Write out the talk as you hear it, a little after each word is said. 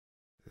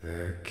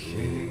The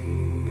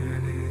king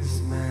and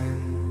his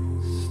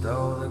men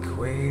stole the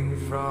queen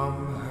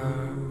from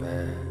her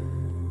bed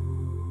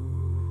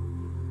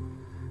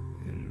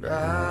and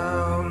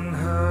bound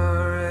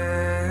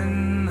her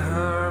in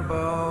her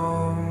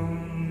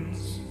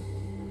bones.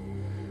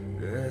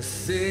 The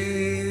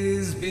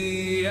seas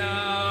be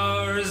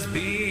ours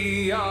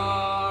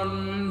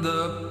beyond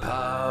the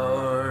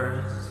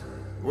powers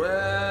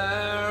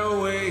where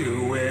we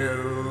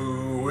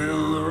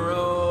will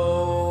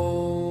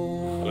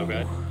roll. Hello,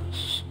 guys.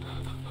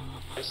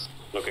 Yes,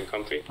 looking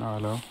comfy. Oh,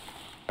 hello.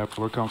 Yep,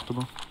 we're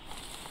comfortable.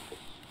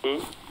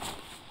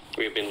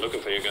 We've been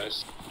looking for you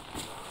guys.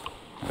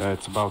 Yeah,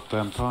 it's about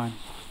damn time.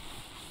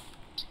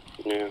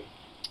 Yeah.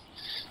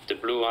 The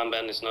blue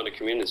armband is not a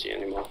community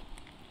anymore.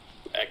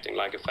 Acting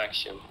like a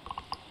faction.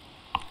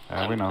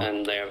 Yeah, we know.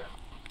 And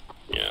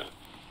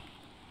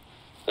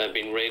they've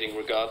been raiding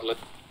regardless,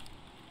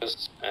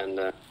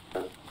 and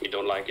we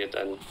don't like it,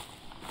 and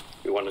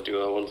we want to do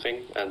our own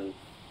thing, and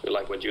we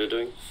like what you're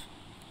doing.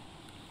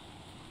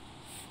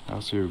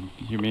 As you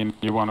mean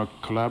you want to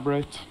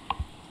collaborate?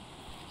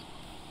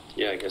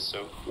 Yeah, I guess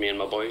so. Me and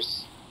my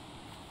boys.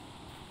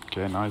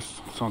 Okay, nice.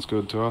 Sounds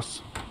good to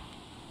us.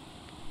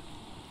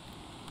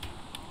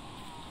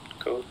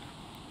 Cool.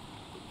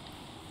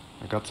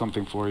 I got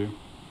something for you.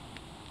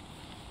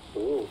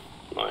 Ooh,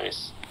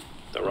 nice.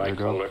 The There right you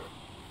go. color.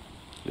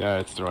 Yeah,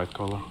 it's the right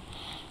color.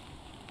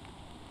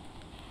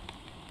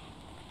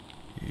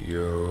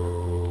 Yo.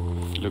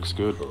 Looks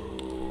good.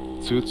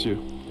 Suits you.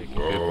 Thank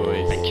you.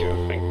 Thank you.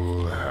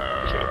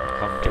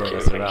 Come Thank join you.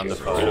 us Thank around you. the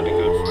fire. You're looking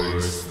good.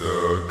 Hoist the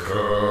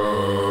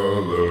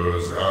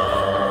colors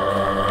high.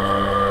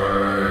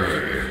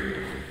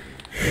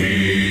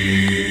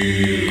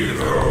 Heave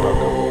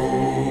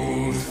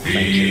ho,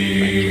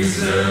 thieves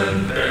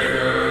and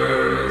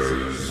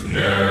beggars,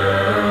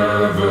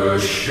 never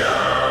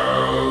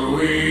shall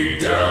we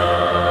die.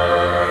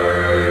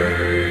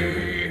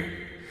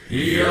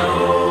 Yo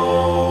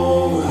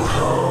ho,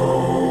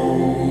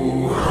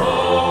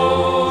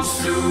 hold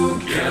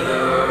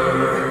together.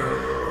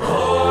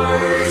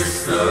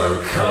 Hoist the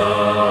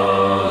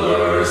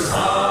colors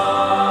high.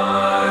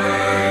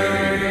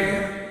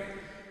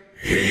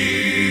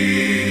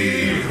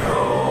 Heave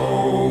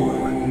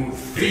ho,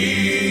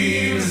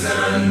 thieves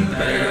and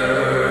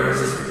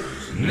beggars,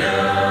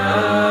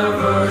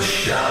 never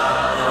shall